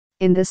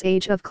In this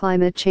age of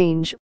climate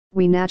change,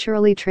 we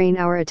naturally train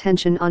our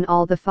attention on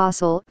all the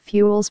fossil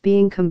fuels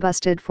being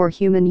combusted for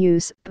human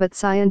use, but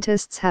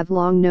scientists have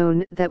long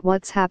known that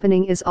what's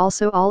happening is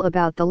also all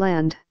about the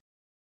land.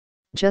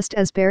 Just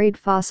as buried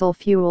fossil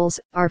fuels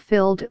are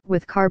filled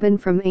with carbon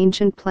from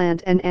ancient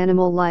plant and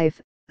animal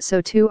life, so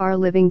too are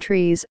living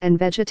trees and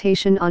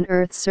vegetation on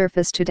Earth's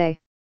surface today.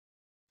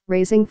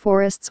 Raising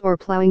forests or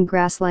plowing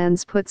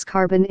grasslands puts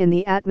carbon in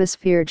the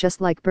atmosphere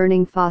just like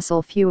burning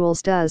fossil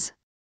fuels does.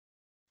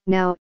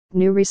 Now,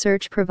 new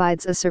research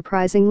provides a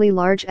surprisingly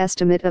large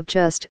estimate of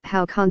just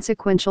how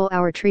consequential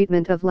our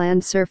treatment of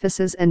land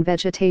surfaces and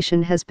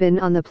vegetation has been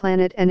on the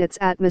planet and its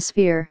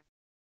atmosphere.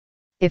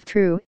 If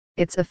true,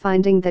 it's a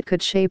finding that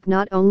could shape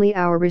not only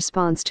our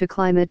response to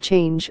climate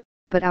change,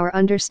 but our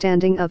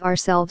understanding of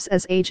ourselves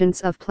as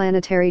agents of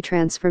planetary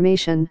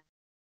transformation.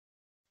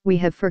 We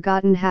have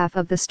forgotten half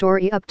of the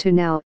story up to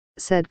now,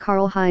 said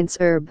Karl-Heinz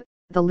Erb,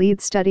 the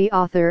lead study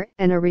author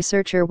and a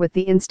researcher with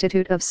the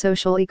Institute of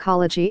Social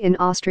Ecology in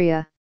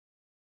Austria.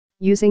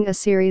 Using a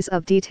series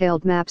of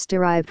detailed maps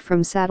derived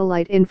from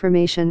satellite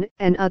information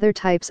and other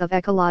types of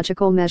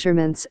ecological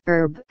measurements,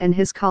 Erb and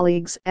his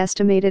colleagues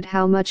estimated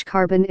how much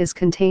carbon is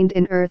contained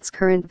in Earth's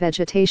current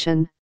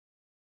vegetation.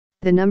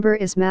 The number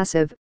is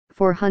massive,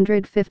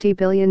 450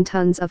 billion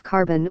tons of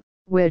carbon,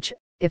 which,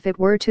 if it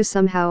were to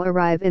somehow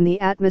arrive in the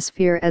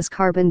atmosphere as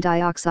carbon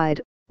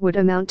dioxide, would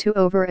amount to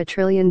over 1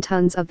 trillion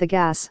tons of the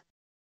gas.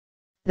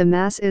 The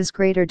mass is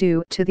greater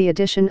due to the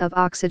addition of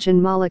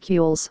oxygen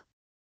molecules.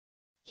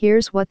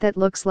 Here's what that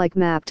looks like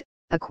mapped,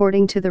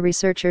 according to the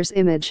researchers'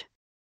 image.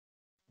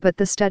 But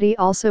the study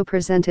also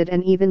presented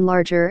an even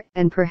larger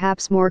and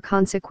perhaps more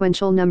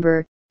consequential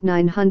number,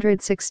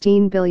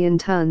 916 billion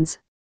tons.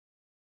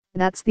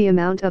 That's the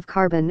amount of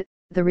carbon,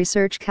 the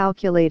research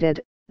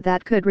calculated,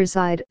 that could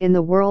reside in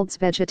the world's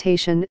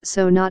vegetation,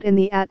 so not in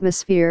the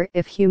atmosphere,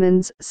 if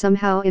humans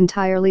somehow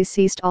entirely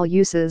ceased all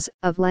uses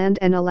of land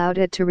and allowed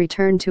it to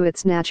return to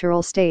its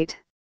natural state.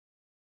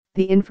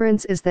 The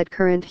inference is that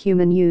current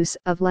human use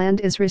of land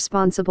is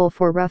responsible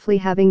for roughly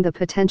having the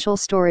potential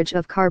storage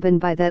of carbon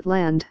by that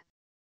land.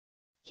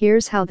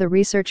 Here's how the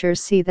researchers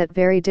see that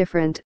very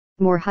different,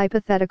 more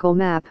hypothetical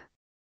map.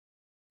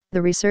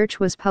 The research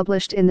was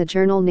published in the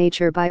journal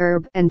Nature by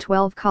Erb and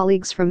 12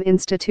 colleagues from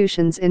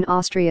institutions in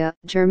Austria,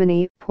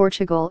 Germany,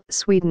 Portugal,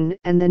 Sweden,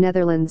 and the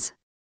Netherlands.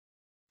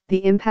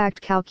 The impact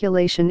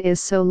calculation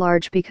is so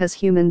large because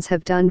humans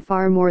have done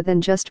far more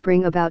than just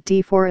bring about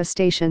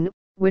deforestation,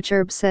 which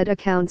Erb said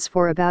accounts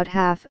for about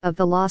half of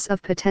the loss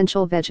of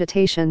potential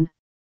vegetation.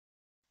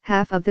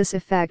 Half of this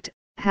effect,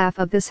 half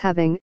of this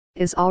having,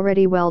 is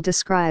already well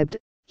described,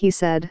 he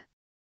said.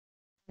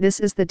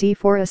 This is the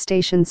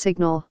deforestation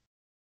signal.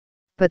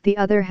 But the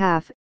other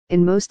half,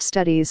 in most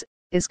studies,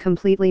 is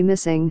completely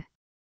missing.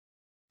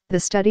 The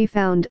study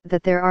found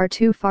that there are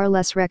two far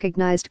less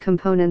recognized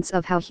components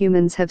of how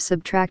humans have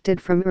subtracted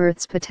from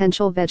Earth's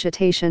potential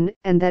vegetation,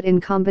 and that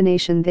in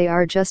combination they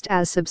are just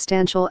as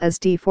substantial as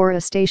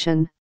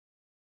deforestation.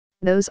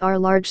 Those are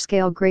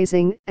large-scale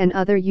grazing and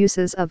other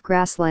uses of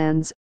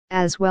grasslands,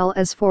 as well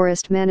as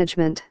forest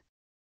management.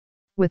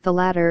 With the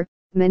latter,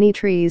 many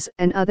trees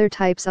and other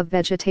types of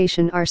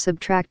vegetation are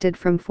subtracted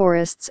from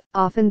forests,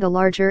 often the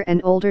larger and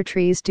older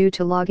trees due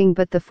to logging,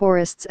 but the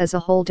forests as a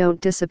whole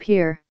don't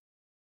disappear.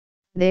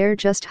 They're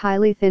just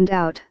highly thinned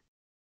out.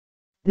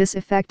 This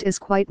effect is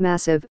quite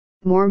massive,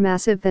 more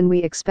massive than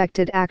we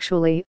expected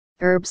actually,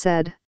 Erb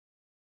said.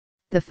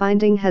 The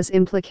finding has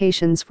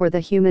implications for the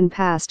human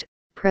past,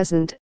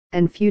 present,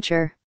 and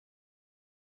future.